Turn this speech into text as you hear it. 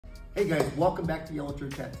Hey guys, welcome back to Realtor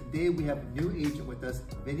Chat. Today we have a new agent with us,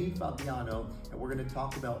 Vinny Fabiano, and we're going to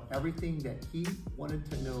talk about everything that he wanted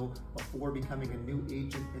to know before becoming a new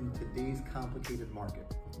agent in today's complicated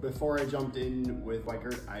market. Before I jumped in with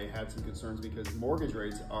Weichert, I had some concerns because mortgage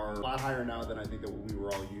rates are a lot higher now than I think that we were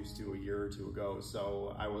all used to a year or two ago.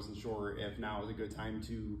 So I wasn't sure if now is a good time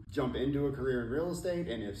to jump into a career in real estate,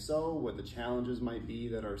 and if so, what the challenges might be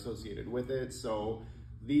that are associated with it. So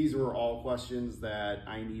these were all questions that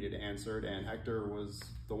I needed answered, and Hector was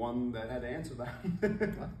the one that had to answer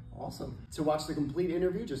them. Awesome. To watch the complete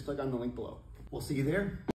interview, just click on the link below. We'll see you there.